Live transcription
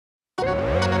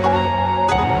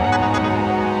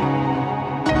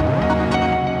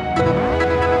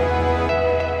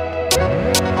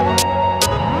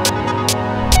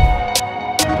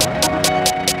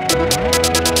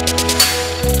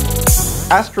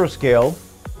Astroscale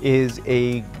is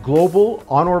a global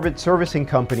on-orbit servicing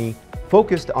company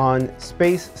focused on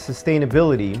space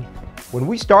sustainability. When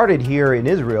we started here in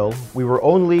Israel, we were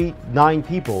only 9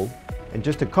 people, and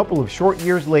just a couple of short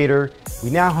years later, we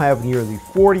now have nearly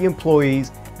 40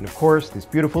 employees, and of course, this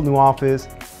beautiful new office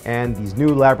and these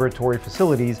new laboratory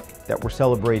facilities that we're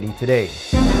celebrating today.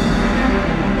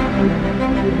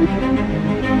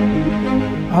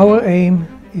 Our aim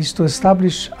is to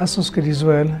establish Astroscale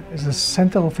Israel as a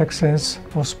center of excellence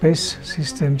for space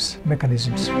systems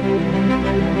mechanisms.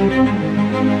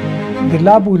 The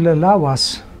lab will allow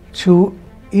us to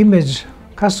image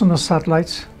customer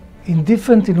satellites in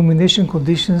different illumination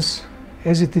conditions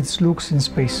as it looks in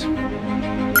space.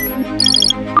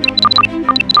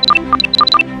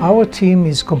 Our team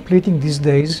is completing these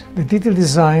days the detailed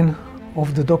design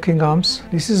of the docking arms.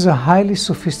 This is a highly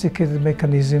sophisticated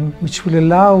mechanism which will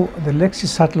allow the Lexi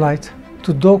satellite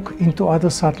to dock into other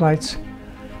satellites,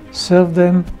 serve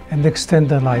them and extend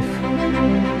their life.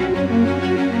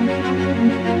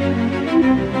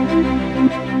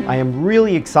 I am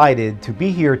really excited to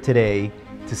be here today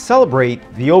to celebrate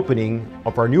the opening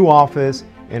of our new office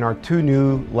and our 2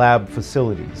 new lab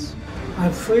facilities.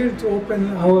 I'm thrilled to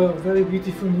open our very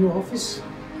beautiful new office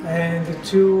and the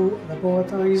 2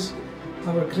 laboratories,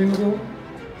 our clean room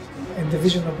and the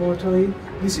vision laboratory.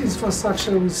 This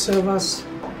infrastructure will serve us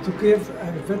to give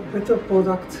a better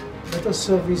product, better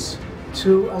service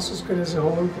to Astroscale as a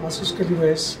whole, Astroscale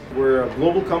US. We're a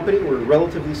global company, we're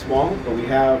relatively small, but we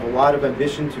have a lot of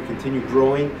ambition to continue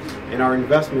growing, and our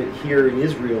investment here in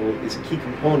Israel is a key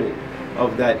component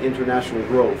of that international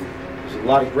growth. There's a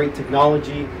lot of great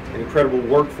technology, an incredible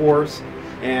workforce,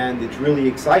 and it's really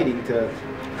exciting to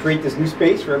create this new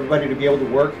space for everybody to be able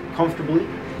to work comfortably.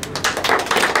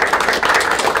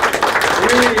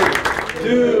 3,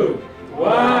 2,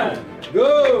 1,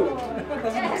 go!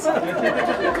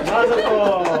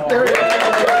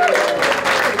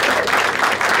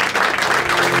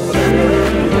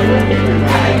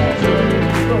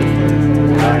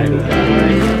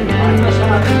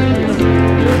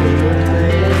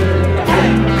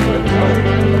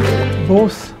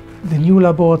 Both the new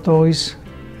laboratories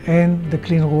and the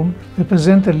clean room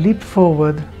represent a leap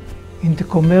forward in the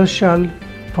commercial,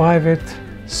 private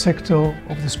sector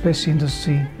of the space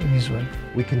industry in Israel.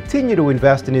 We continue to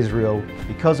invest in Israel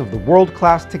because of the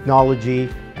world-class technology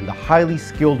and the highly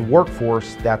skilled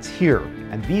workforce that's here.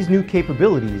 And these new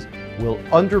capabilities will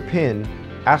underpin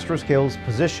Astroscale's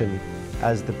position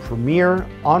as the premier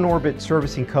on-orbit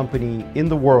servicing company in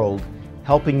the world,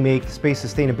 helping make space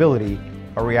sustainability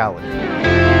a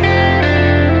reality.